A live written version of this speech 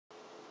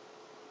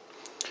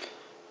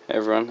Hey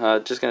everyone,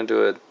 just going to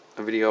do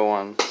a video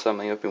on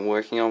something I've been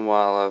working on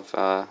while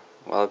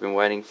I've been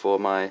waiting for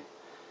my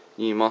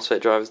new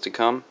MOSFET drivers to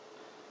come.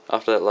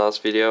 After that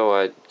last video,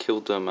 I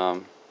killed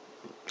them.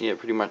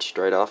 Pretty much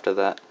straight after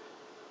that.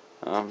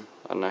 I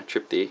don't know,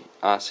 tripped the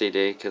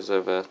RCD because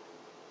of a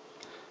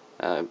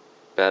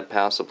bad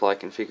power supply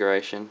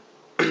configuration,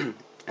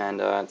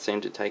 and it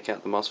seemed to take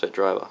out the MOSFET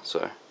driver,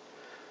 so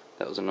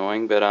that was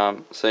annoying.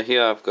 But so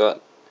here I've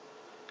got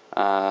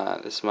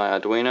this is my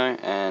Arduino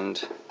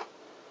and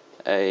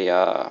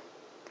a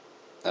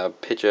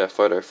picture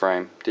photo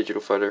frame,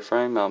 digital photo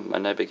frame. My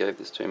neighbor gave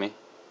this to me.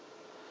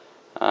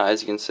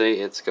 As you can see,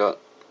 it's got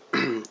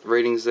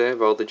readings there,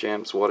 voltage,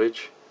 amps,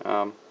 wattage.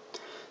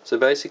 So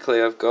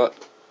basically I've got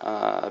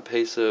I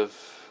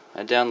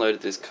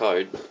downloaded this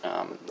code.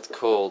 It's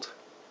called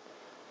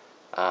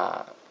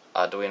Arduino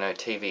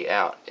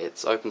TVOut.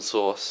 It's open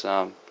source,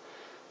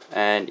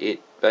 and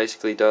it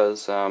basically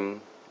does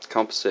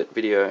composite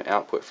video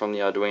output from the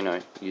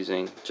Arduino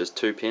using just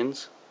 2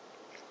 pins,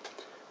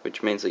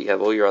 which means that you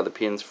have all your other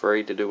pins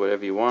free to do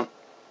whatever you want.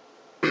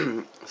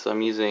 So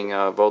I'm using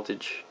a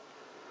voltage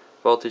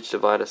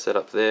divider set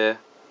up there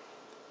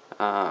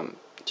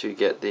to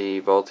get the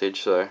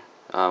voltage. So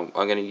I'm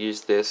going to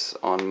use this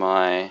on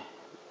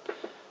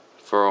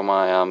for all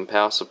my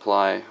power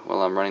supply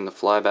while I'm running the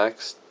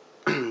flybacks,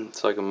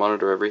 so I can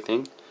monitor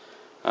everything.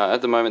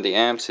 At the moment, the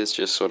amps is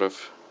just sort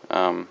of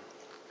I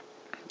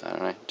don't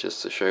know,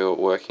 just to show you it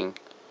working.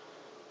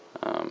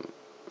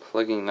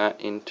 Plugging that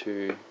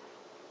into.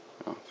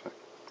 Oh, fuck.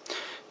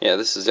 Yeah,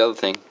 this is the other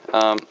thing.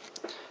 I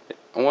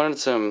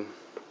wanted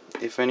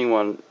if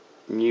anyone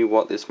knew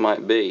what this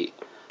might be.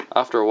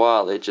 After a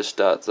while, it just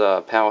starts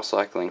power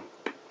cycling.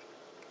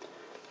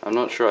 I'm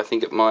not sure. I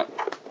think it might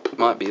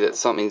be that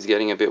something's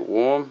getting a bit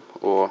warm,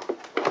 or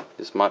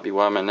this might be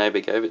why my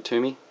neighbor gave it to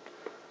me.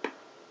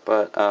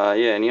 But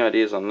yeah, any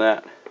ideas on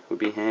that would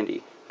be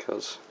handy,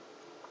 because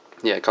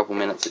yeah, a couple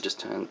minutes it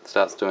just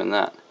starts doing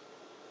that.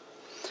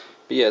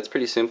 But yeah, it's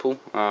pretty simple.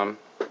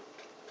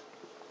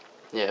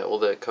 Yeah, all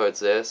the code's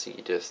there, so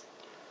you just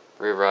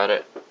rewrite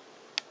it,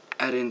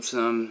 add in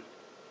some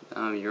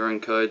your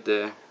own code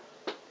there,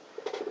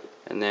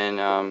 and then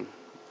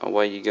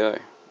away you go.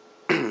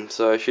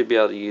 So I should be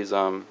able to use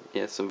some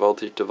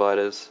voltage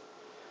dividers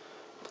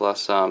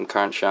plus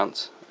current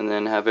shunts, and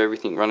then have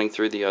everything running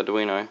through the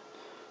Arduino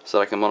so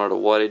that I can monitor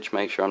wattage,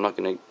 make sure I'm not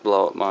going to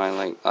blow up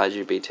my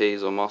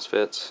IGBTs or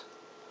MOSFETs.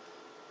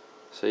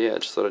 So yeah, I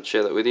just thought I'd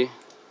share that with you.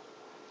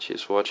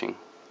 Cheers for watching.